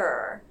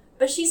terror,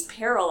 but she's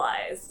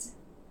paralyzed.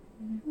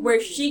 Where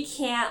she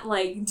can't,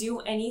 like, do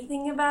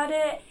anything about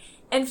it.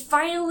 And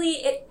finally,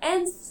 it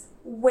ends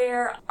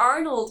where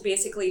Arnold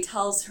basically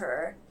tells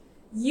her,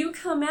 you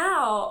come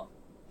out,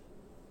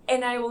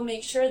 and I will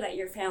make sure that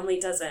your family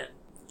doesn't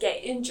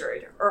get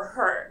injured or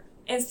hurt.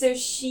 And so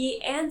she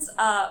ends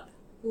up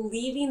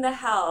leaving the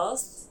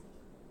house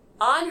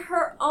on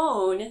her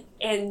own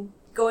and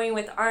going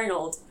with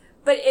Arnold.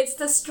 But it's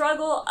the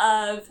struggle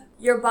of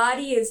your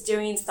body is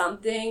doing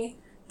something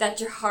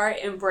that your heart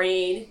and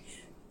brain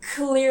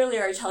clearly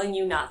are telling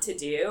you not to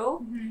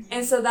do. Mm-hmm.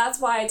 And so that's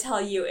why I tell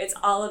you it's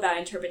all about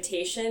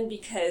interpretation,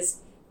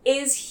 because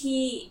is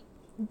he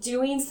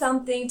doing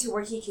something to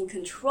where he can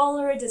control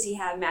her? Does he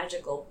have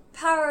magical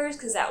powers?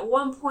 Because at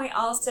one point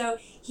also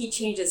he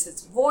changes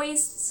his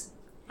voice.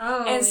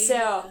 Oh, And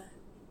so,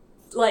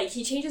 like,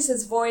 he changes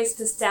his voice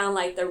to sound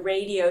like the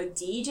radio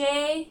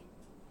DJ.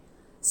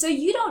 So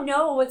you don't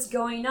know what's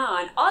going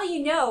on. All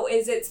you know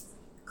is it's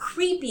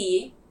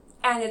creepy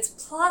and it's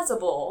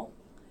plausible,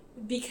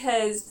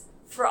 because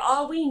for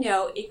all we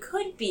know, it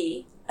could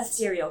be a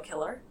serial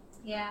killer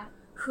Yeah.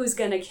 who's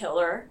gonna kill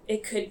her.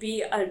 It could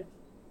be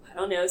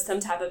some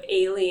type of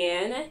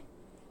alien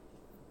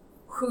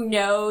who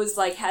knows,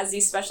 like, has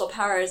these special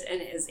powers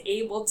and is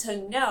able to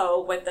know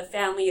what the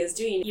family is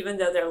doing, even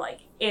though they're,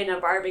 like, in a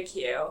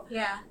barbecue.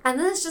 Yeah. And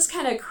then it's just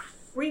kind of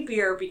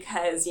creepier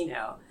because,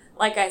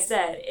 like I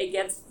said,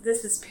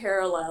 this is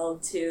parallel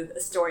to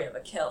the story of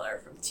a killer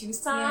from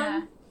Tucson.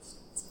 Yeah.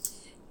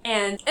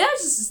 And I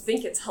just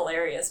think it's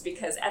hilarious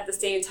because at the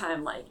same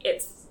time, like,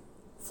 it's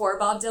for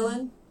Bob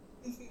Dylan.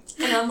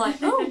 And I'm like,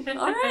 oh,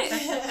 all right.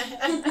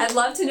 I'd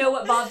love to know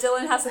what Bob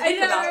Dylan has to think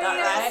about that,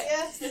 right?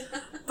 Yes.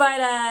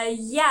 But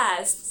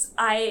yes,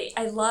 I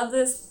love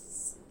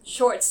this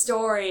short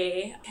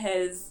story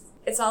because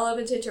it's all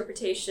open to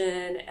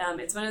interpretation.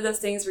 It's one of those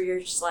things where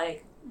you're just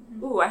like,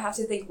 ooh, I have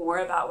to think more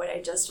about what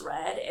I just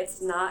read. It's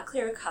not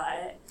clear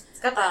cut. It's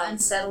got that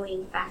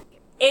unsettling factor.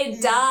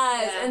 It does,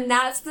 Yeah. and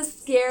that's the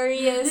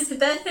scariest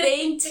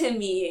thing to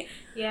me.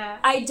 Yeah.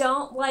 I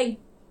don't like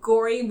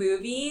gory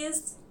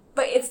movies,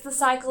 but it's the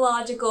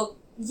psychological,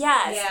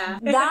 yes, Yeah.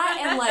 that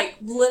and like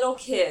little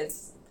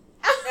kids.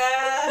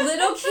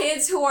 Little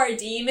kids who are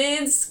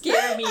demons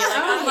scare me. Like,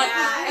 I'm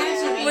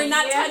like, we're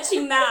not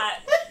touching that.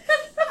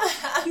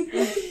 No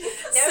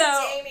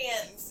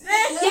Damians.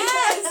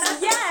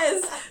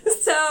 Yes.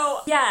 So,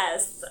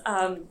 yes,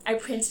 I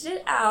printed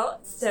it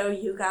out so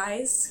you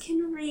guys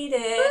can read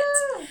it.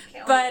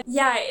 But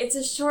yeah, it's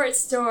a short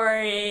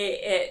story.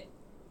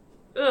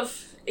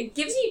 It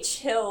gives you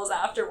chills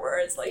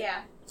afterwards. Like,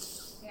 Yeah.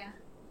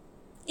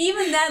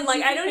 even then,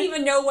 like, I don't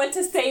even know what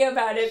to say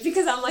about it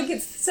because I'm like,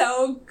 it's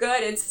so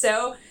good. It's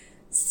so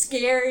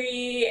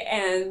scary,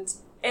 and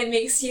it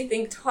makes you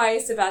think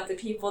twice about the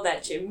people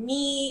that you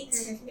meet.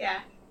 Yeah.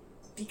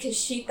 Because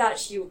she thought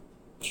she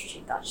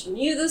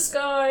knew this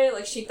guy.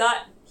 Like, she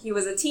thought he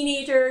was a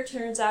teenager.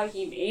 Turns out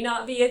he may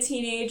not be a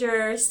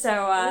teenager.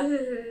 So,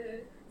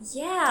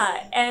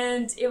 yeah.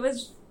 And it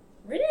was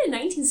written in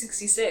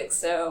 1966,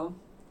 so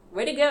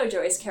way to go,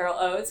 Joyce Carol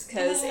Oates,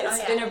 because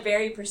it's been a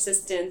very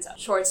persistent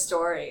short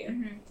story.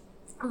 Mm-hmm.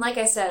 And like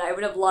I said, I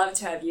would have loved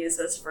to have used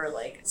this for,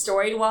 like,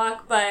 Storied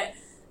Walk, but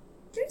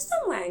there's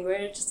some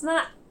language. It's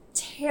not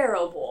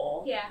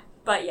terrible. Yeah.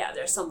 But yeah,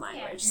 there's some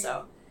language,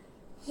 so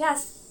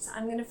yes,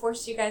 I'm gonna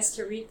force you guys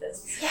to read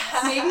this.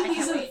 Maybe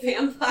he's a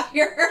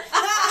vampire.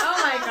 Oh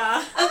my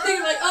god. I'm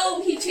thinking like,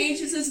 oh, he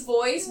changes his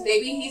voice.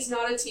 Maybe he's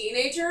not a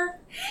teenager.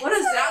 What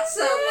does that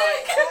sound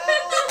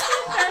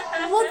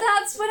like? Well,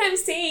 that's what I'm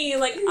saying.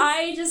 Like,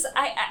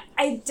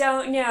 I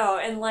don't know.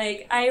 And,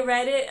 like, I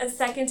read it a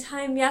second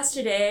time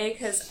yesterday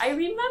because I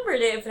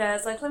remembered it, but I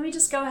was like, let me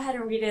just go ahead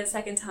and read it a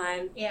second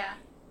time. Yeah.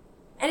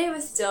 And it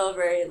was still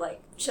very,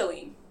 like,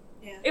 chilling.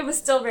 Yeah. It was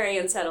still very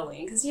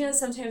unsettling because,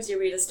 sometimes you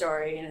read a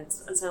story and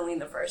it's unsettling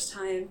the first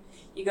time.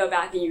 You go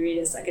back and you read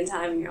it a second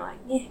time and you're like,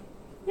 it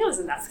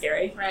wasn't that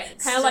scary. Right.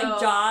 Kind of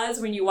like Jaws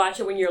when you watch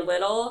it when you're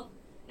little,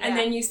 and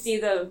then you see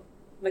the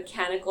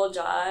mechanical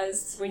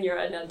Jaws when you're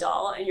an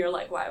adult, and you're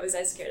like, why was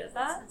I scared of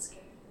that?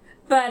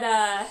 But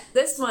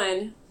this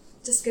one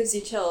just gives you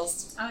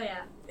chills. Oh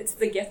yeah. It's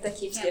the gift that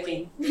keeps Can't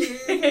giving.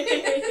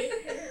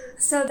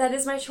 So that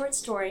is my short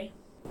story.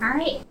 All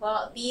right.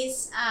 Well,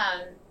 these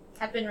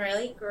have been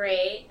really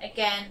great.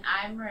 Again,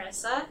 I'm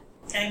Marissa.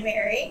 I'm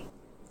Mary.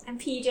 I'm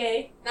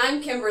PJ. And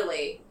I'm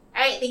Kimberly.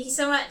 All right. Thank you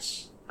so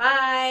much.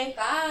 Bye.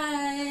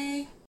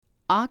 Bye.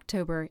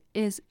 October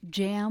is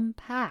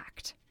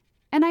jam-packed.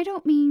 And I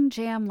don't mean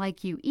jam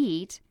like you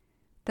eat,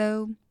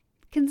 though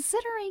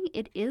considering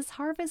it is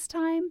harvest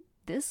time,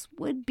 this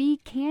would be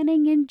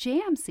canning and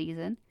jam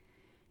season.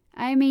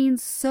 I mean,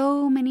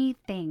 so many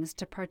things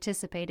to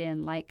participate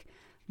in, like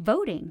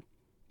voting.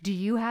 Do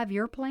you have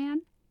your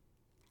plan?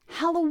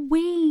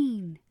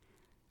 Halloween!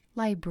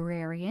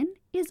 Librarian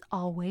is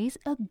always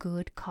a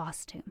good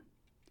costume.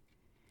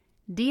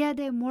 Dia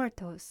de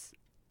Muertos,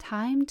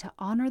 time to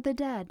honor the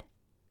dead.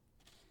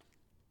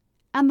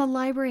 And the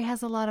library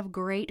has a lot of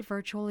great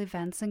virtual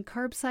events and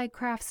curbside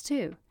crafts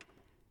too.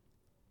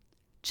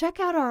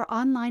 Check out our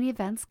online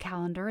events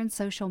calendar and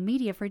social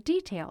media for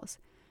details,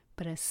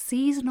 but a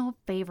seasonal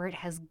favorite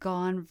has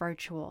gone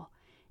virtual.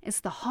 It's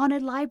the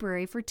Haunted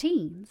Library for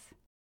Teens.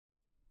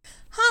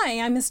 Hi,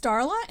 I'm Miss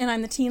Darla, and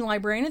I'm the teen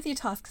librarian at the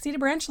Atascocita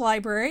Branch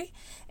Library,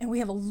 and we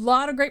have a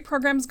lot of great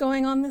programs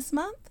going on this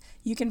month.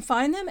 You can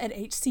find them at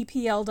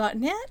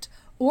hcpl.net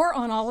or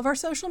on all of our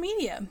social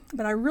media.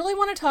 But I really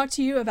want to talk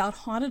to you about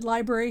Haunted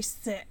Library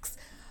 6,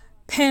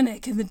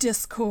 Panic in the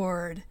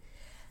Discord.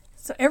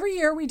 So every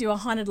year we do a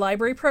Haunted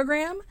Library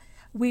program.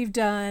 We've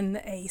done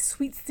a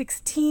Sweet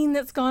 16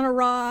 that's gone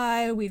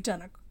awry. We've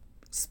done a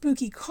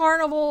spooky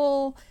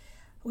carnival.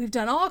 We've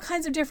done all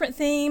kinds of different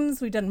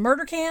themes. We've done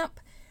murder camp.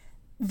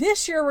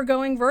 This year we're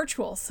going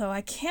virtual, so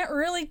I can't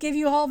really give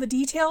you all the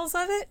details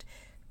of it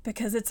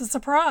because it's a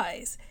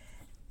surprise.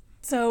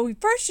 So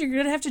first you're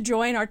going to have to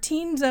join our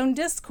Teen Zone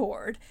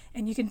Discord,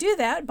 and you can do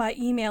that by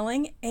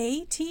emailing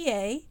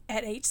ata@hcpl.net,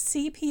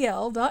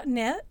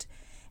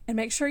 and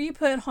make sure you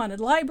put Haunted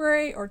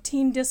Library or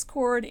Teen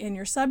Discord in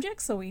your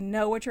subject so we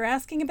know what you're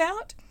asking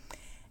about.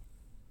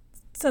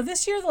 So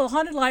this year the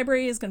Haunted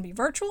Library is going to be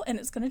virtual, and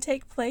it's going to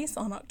take place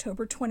on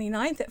October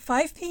 29th at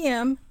 5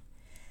 p.m.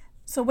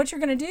 So what you're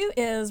going to do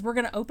is we're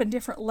going to open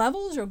different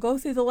levels. You'll go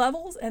through the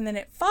levels, and then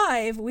at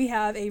 5 we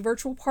have a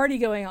virtual party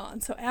going on.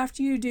 So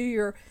after you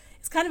do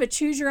it's kind of a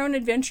choose your own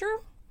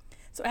adventure.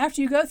 So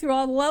after you go through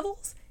all the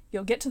levels,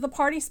 you'll get to the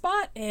party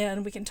spot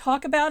and we can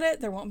talk about it.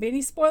 There won't be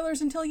any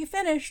spoilers until you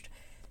finished.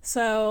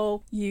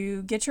 So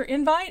you get your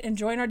invite and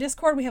join our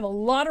Discord. We have a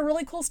lot of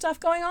really cool stuff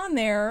going on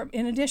there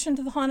in addition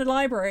to the Haunted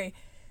Library.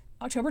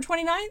 October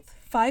 29th,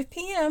 5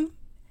 p.m.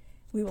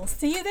 We will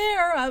see you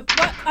there.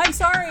 I'm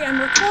sorry, I'm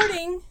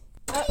recording.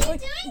 What are you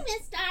doing,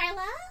 Miss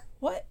Darla?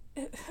 What?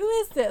 Who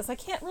is this? I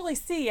can't really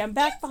see. I'm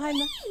back behind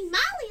me,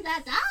 Molly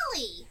the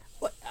Dolly.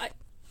 What?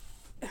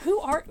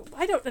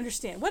 I don't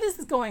understand. What is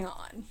going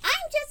on?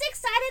 I'm just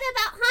excited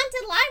about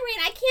Haunted Library,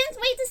 and I can't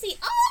wait to see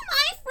all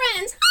my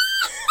friends.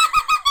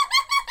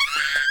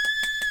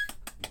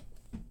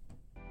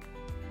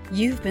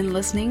 You've been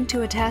listening to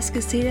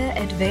Atascocita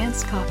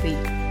Advanced Copy,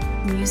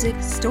 Music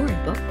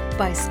Storybook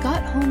by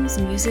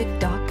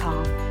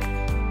ScottHolmesMusic.com.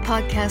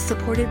 Podcast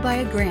supported by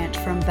a grant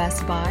from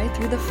Best Buy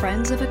through the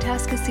Friends of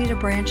Atascocita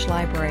Branch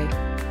Library.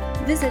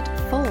 Visit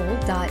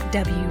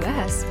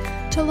fold.ws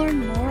to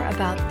learn more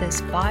about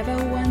this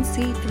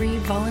 501c3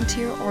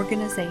 volunteer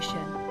organization.